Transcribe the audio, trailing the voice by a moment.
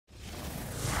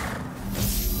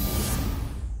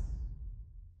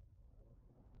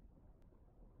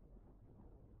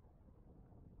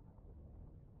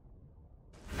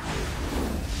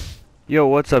Yo,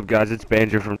 what's up guys? It's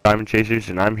Banjo from Diamond Chasers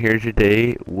and I'm here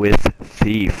today with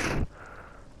Thief.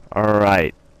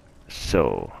 Alright,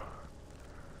 so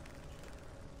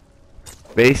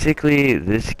basically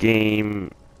this game,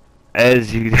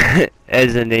 as you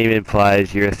as the name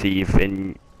implies, you're a thief,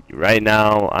 and right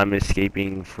now I'm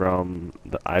escaping from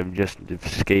I've just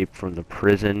escaped from the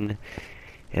prison,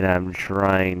 and I'm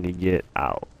trying to get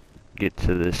out, get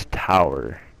to this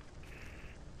tower.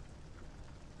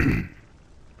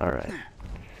 Alright.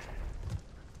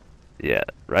 Yeah,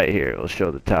 right here. It'll show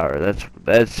the tower.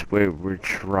 That's where we're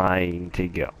trying to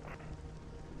go.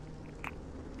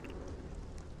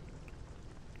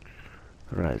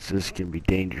 Alright, so this can be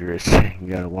dangerous. You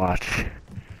gotta watch. Hear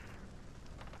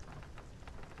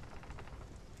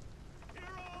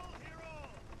all!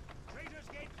 Traitors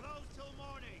gate closed till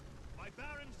morning, by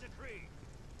Baron's decree.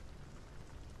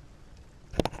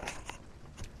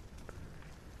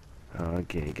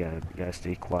 Okay, gotta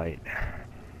stay quiet.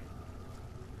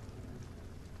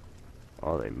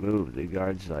 Oh, they move. The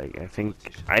guards, like, I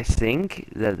think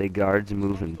that the guards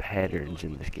move in patterns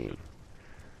in this game.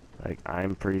 Like,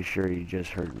 I'm pretty sure you just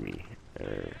heard me,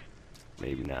 or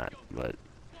maybe not, but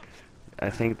I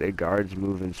think the guards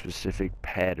move in specific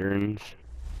patterns.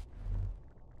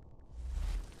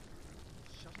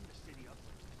 Shutting the city up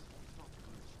like this is not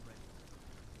going to spread.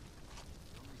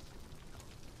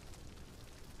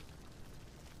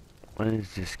 What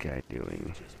is this guy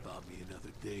doing? Just bought me another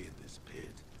day in this pit.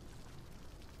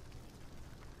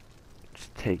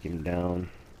 Just take him down.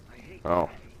 Oh.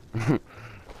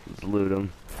 Let's loot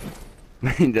him.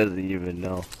 He doesn't even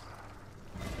know.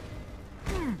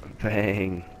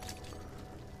 Bang.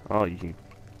 Oh, you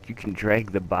can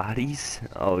drag the bodies?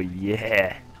 Oh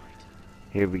yeah.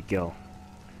 Here we go.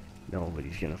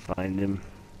 Nobody's gonna find him.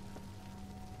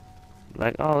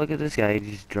 Like, oh, look at this guy.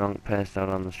 He's drunk, passed out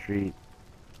on the street.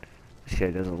 This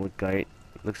guy doesn't look right.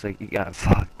 Looks like he got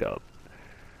fucked up.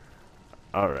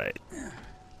 Alright.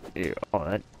 Here, oh,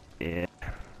 that, yeah.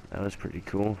 That was pretty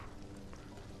cool.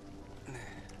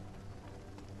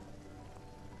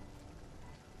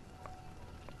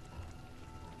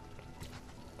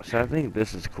 So I think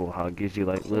this is cool, how it gives you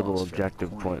like little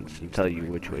objective points and tell you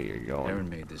which way you're going. Aaron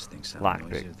made this thing sound Lockpick.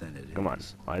 noisier than it Come on,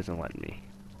 is. why isn't it letting me?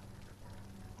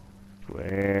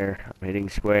 Square. I'm hitting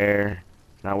square.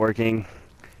 It's not working.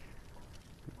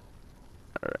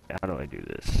 Alright, how do I do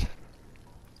this?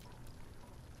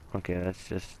 Okay, that's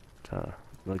just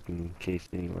looking in case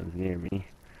anyone's near me.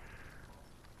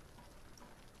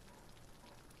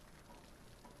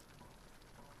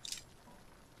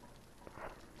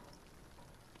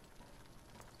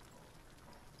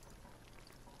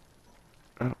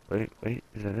 Oh, wait,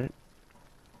 is that it?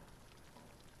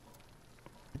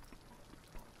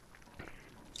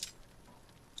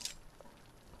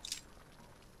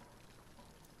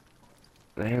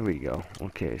 There we go.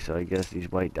 Okay, so I guess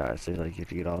these white dots, they like you have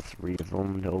to get all three of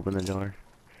them to open the door.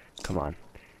 Come on.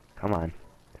 Come on.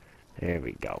 There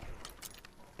we go.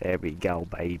 There we go,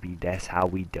 baby. That's how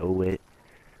we do it.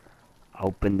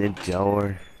 Open the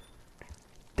door.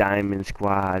 Diamond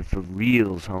Squad for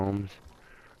reals, Holmes.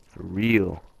 For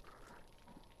real.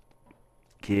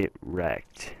 Get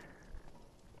wrecked.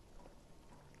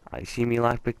 I see me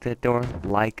lockpick that door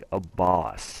like a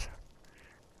boss.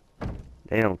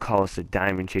 They don't call us the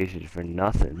Diamond Chasers for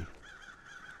nothing.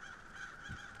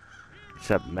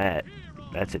 Except Matt.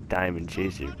 That's a Diamond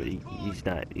Chaser, but he's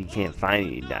not. He can't find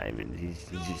any diamonds.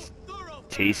 He's just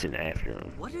chasing after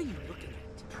them. What are you looking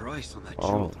at? Price on that Oh.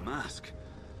 jeweled mask.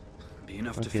 Be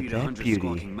enough Look to at feed that 100 beauty.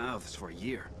 squawking mouths for a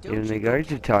year. Even the guards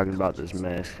are talking about this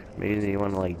mask. Maybe they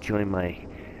want to like join my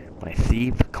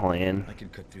thief clan. I can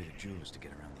cut through the jewels to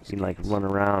get around these You can like gates. run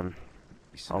around.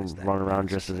 I'll Besides that, run around mask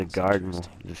dressed as a sounds guard and we'll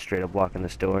interesting. just straight up walk in the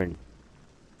store and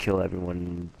kill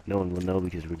everyone. No one will know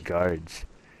because we're guards.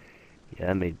 Yeah,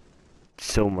 that made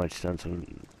so much sense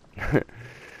when Damn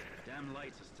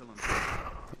lights are still on.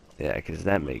 yeah, because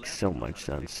that makes so much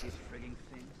sense. These frigging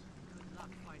things. Good luck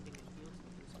finding a deal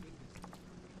with those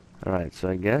fingers. Alright, so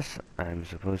I guess I'm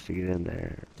supposed to get in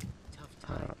there. Tough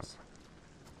times.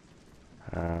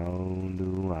 How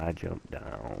do I jump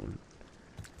down?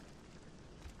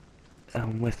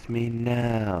 Come with me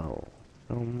now.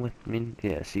 Come with me.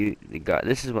 Yeah, see,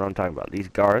 this is what I'm talking about. These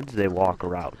guards, they walk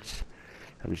routes.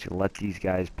 I'm just gonna let these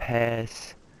guys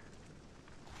pass.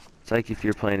 It's like if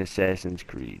you're playing Assassin's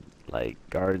Creed. Like,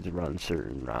 guards run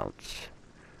certain routes.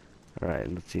 Alright,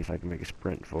 let's see if I can make a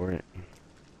sprint for it.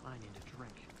 I need a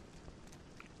drink.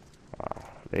 Wow,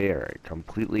 they are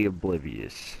completely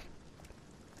oblivious.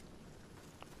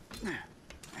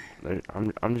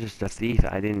 I'm just a thief.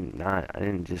 I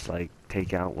didn't just like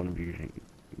take out one of your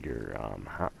your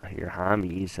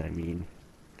homies. I mean,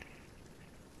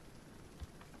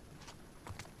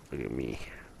 look at me.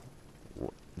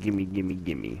 Gimme, gimme,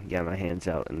 gimme. Got my hands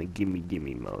out in the gimme,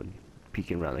 gimme mode.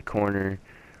 Peeking around the corner.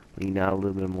 Lean out a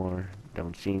little bit more.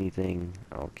 Don't see anything.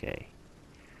 Okay.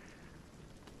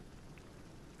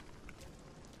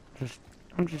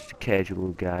 I'm just a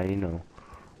casual guy, you know,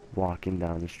 walking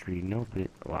down the street. No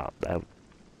bit. Wow,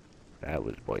 that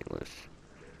was pointless.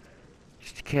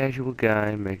 Just a casual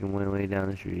guy making my way down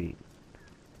the street.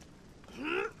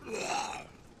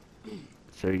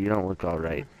 Sir, you don't look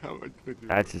alright.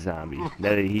 That's a zombie.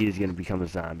 That he is gonna become a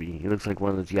zombie. He looks like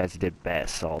one of those guys that did bath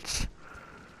salts.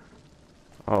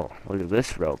 Oh, look at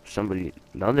this rope.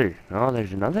 Oh,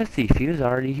 there's another thief. He was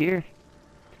already here.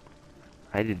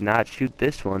 I did not shoot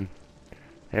this one.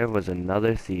 There was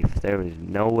another thief. There was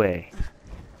no way.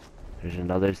 There's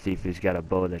another thief who's got a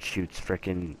bow that shoots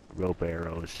frickin' rope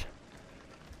arrows.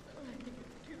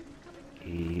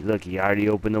 Look, he already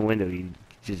opened the window. He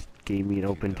just gave me an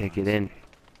open ticket in.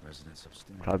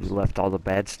 Probably left all the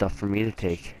bad stuff for me to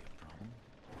take.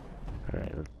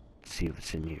 Alright, let's see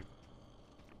what's in here.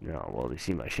 No, well, they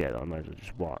see my shadow. I might as well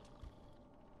just walk.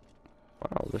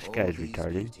 Wow, this guy's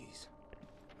retarded.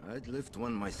 I'd lift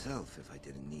one myself if I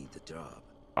didn't need the job.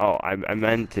 Oh, I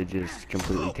meant to just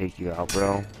completely take you out,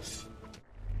 bro.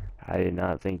 I did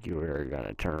not think you were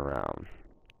gonna turn around.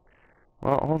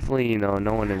 Well, hopefully, you know,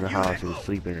 no one in the house who's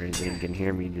sleeping or anything can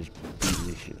hear me just beating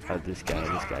the shit out of this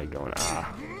guy going,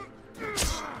 ah.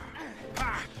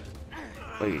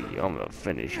 Look at you, I'm gonna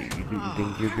finish you. You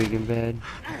think you're big and bad?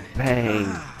 Bang!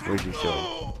 Where's your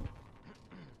sword?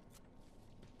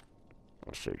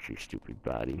 I'll search your stupid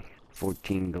body.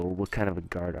 14 gold. What kind of a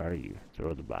guard are you?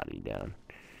 Throw the body down.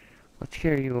 Let's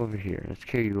carry you over here. Let's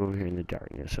carry you over here in the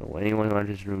darkness. So anyone who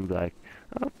enters this room will be like,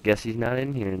 oh, guess he's not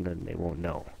in here, and then they won't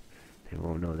know. They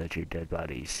won't know that your dead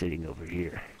body is sitting over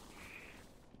here.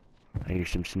 I hear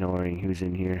some snoring. Who's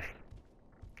in here?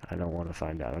 I don't want to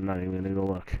find out. I'm not even gonna go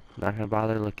look. I'm not gonna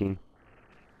bother looking.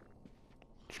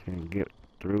 Just gonna get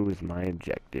through with my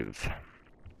objective.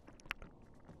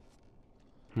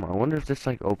 I wonder if this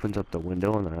like opens up the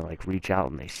window and then I like reach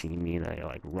out and they see me and I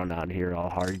like run out here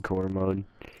all hardcore mode.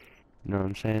 You know what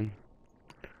I'm saying?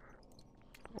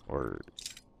 Or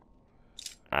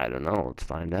I don't know. Let's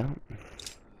find out.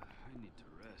 I need to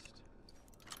rest.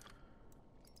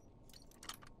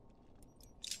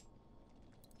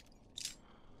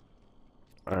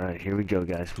 Alright, here we go,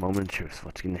 guys. Moment of truth.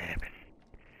 What's gonna happen?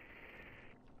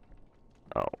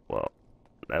 Oh, well,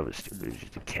 that was stupid. It was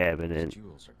just a cabinet.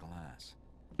 Jewels are glass.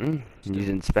 He's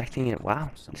inspecting it. Wow,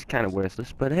 it's kind of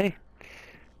worthless, but hey,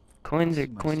 coins are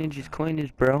coinage is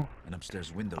coinage, bro. An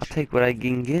upstairs window. I'll take what I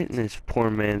can get in this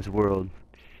poor man's world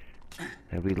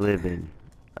that we live in.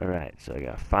 Alright, so I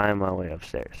gotta find my way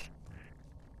upstairs.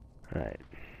 Alright.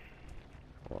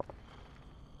 Well,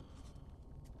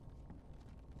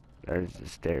 there's the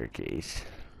staircase.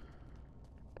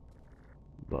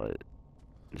 But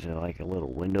is there like a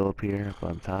little window up here, up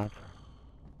on top?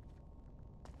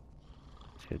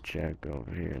 Let's go check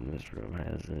over here in this room.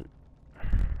 Has it?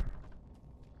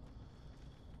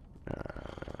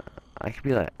 I could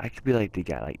be like the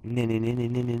guy, like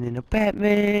no,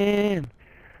 Batman,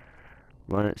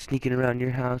 running, sneaking around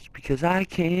your house because I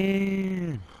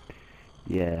can.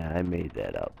 Yeah, I made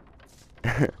that up.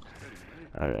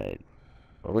 All right.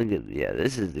 Well, yeah,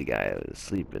 this is the guy I was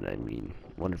sleeping. I mean,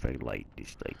 wonder if I could like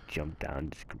just like jump down,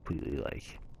 just completely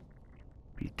like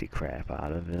beat the crap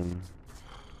out of him.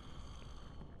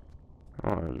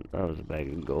 Oh, that was a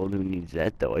bag of gold. Who needs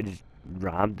that though? I just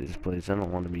robbed this place. I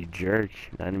don't want to be a jerk.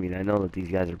 I mean, I know that these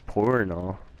guys are poor and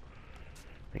all.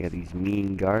 They got these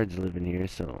mean guards living here,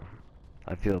 so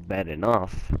I feel bad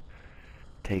enough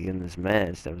taking this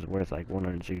mess that was worth like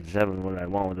 167. What I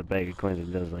want with a bag of coins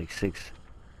that does like 6.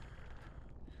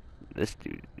 This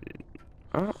dude.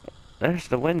 Oh, there's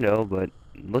the window, but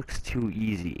looks too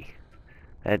easy.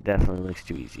 That definitely looks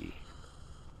too easy.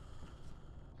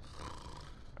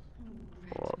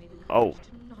 Oh,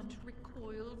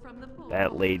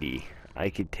 that lady. I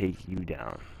could take you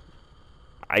down.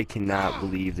 I cannot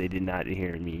believe they did not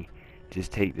hear me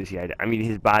just take this guy down. I mean,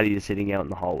 his body is sitting out in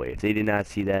the hallway. If they did not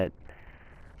see that,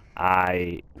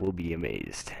 I will be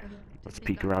amazed. Let's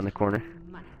peek around the corner.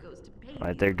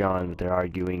 Alright, they're gone, but they're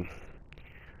arguing.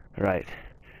 Alright,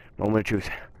 moment of truth.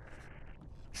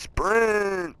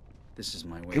 Sprint! This is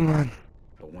my way. Come on.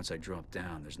 But once I drop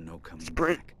down, there's no coming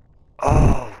Sprint! back.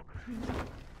 Oh!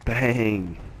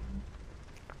 Bang!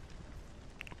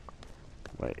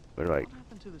 Wait, where do I... What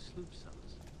happened to the sloop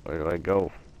cellars? Where do I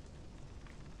go?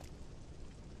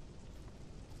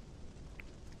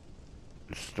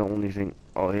 It's the only thing...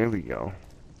 Oh, here we go.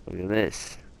 Look at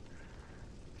this.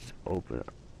 Just open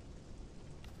up.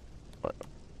 What?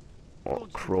 Oh,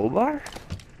 crowbar?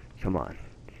 Come on.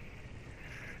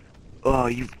 Oh,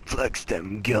 you flexed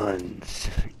them guns.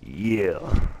 Yeah.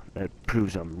 That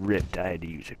proves I'm ripped. I had to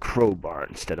use a crowbar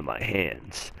instead of my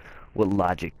hands. What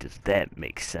logic does that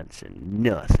make sense in?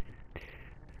 Nothing.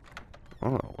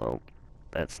 Oh, well,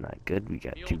 that's not good. We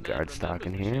got two guards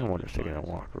talking here. I wonder if they're gonna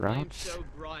walk routes. So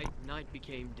bright, night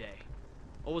became day.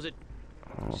 Or was it?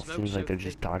 Oh, seems like they're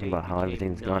just talking about how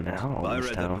everything's gone to hell I in this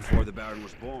read that town. before the Baron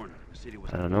was born. The city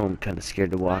was I don't know, I'm kind of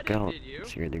scared to walk Read it, out. did you?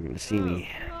 Scared they're gonna see me.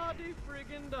 Bloody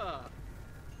friggin' duh.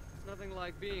 Nothing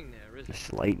like being there, is it?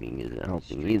 This lightning isn't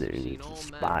helping either. It's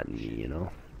spotting me, you know.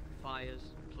 Fires,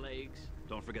 plagues.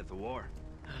 Don't forget the war.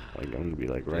 Like, I'm gonna be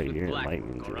like right with here, and Black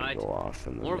lightning's Rook, gonna alright? go off,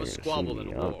 and then More they're of a gonna squabble see than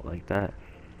me a up war. like that.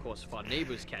 Of course, if our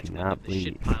neighbors catch wind Cannot of the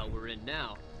shit believe. pile we're in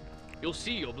now, you'll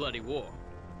see your bloody war.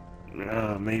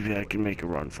 Maybe I can make a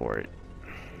run for it.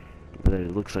 But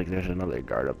it looks like there's another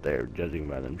guard up there, judging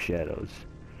by them shadows.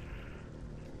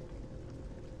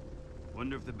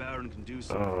 Wonder if the Baron can do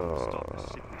something to stop the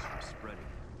sickness from spreading.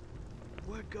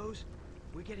 Word goes,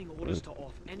 we're getting orders to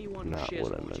off anyone who Not shares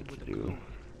what I logic meant with to the do. gloom.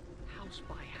 House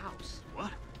by house. What?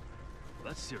 Well,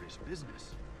 that's serious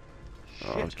business.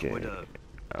 Okay. Shit,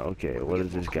 Okay, would what we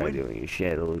is get this more guy coin? doing? His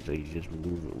shadow looks like he's just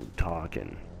moving,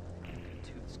 talking.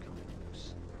 Tooth's coming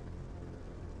loose.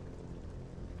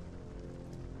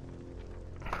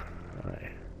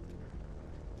 Alright.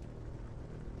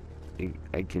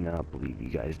 I cannot believe you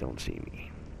guys don't see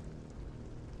me.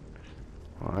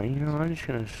 Well, you know, I'm just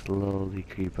gonna slowly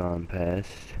creep on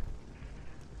past.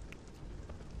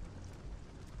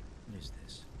 What is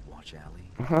this? Watch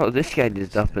alley? Oh, this guy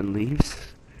just up and leaves.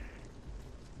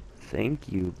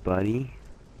 Thank you, buddy.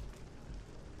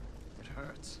 It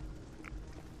hurts.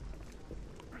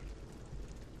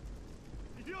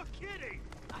 You're kidding!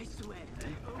 I swear.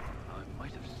 I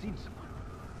might have seen someone.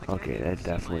 Okay, that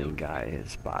definitely guy has I'm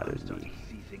spotted starting me. to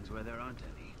see things where there aren't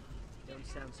any. Don't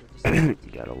sound so You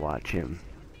disappointed. gotta watch him.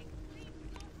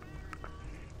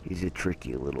 He's a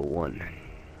tricky little one.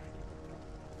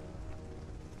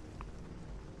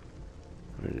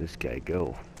 Where did this guy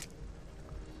go?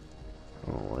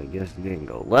 Oh, I guess he didn't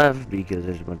go left because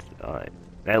there's a bunch of... Alright.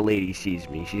 That lady sees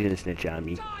me. She's gonna snitch on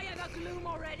me. Tired of gloom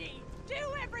already. Do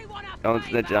everyone a Don't favor.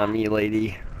 snitch on me,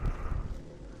 lady.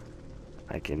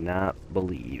 I cannot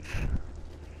believe.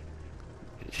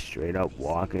 Just straight up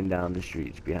walking down the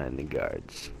streets behind the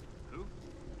guards. Who?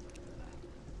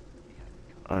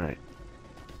 Alright.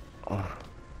 Oh.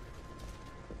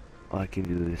 Oh, I can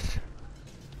do this.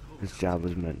 This job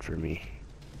was meant for me.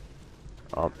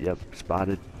 Oh, yep,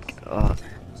 spotted.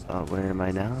 Where am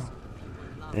I now?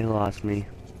 They lost me.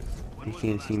 They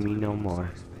can't see me no more.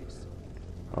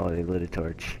 Oh, they lit a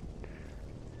torch.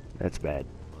 That's bad.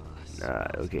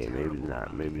 Okay, maybe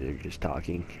not. Maybe they're just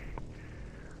talking.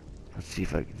 Let's see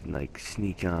if I can, like,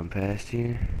 sneak on past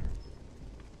here.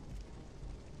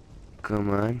 Come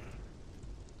on.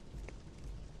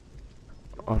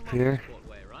 Up here.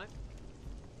 Way, right?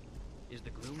 Is the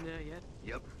gloom there yet?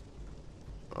 Yep.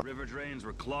 River drains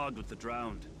were clogged with the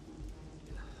drowned.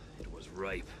 It was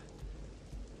ripe.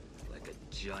 Like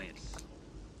a giant.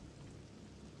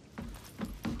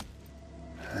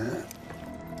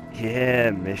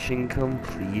 Yeah, mission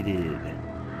completed.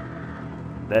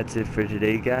 That's it for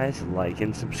today, guys. Like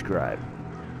and subscribe.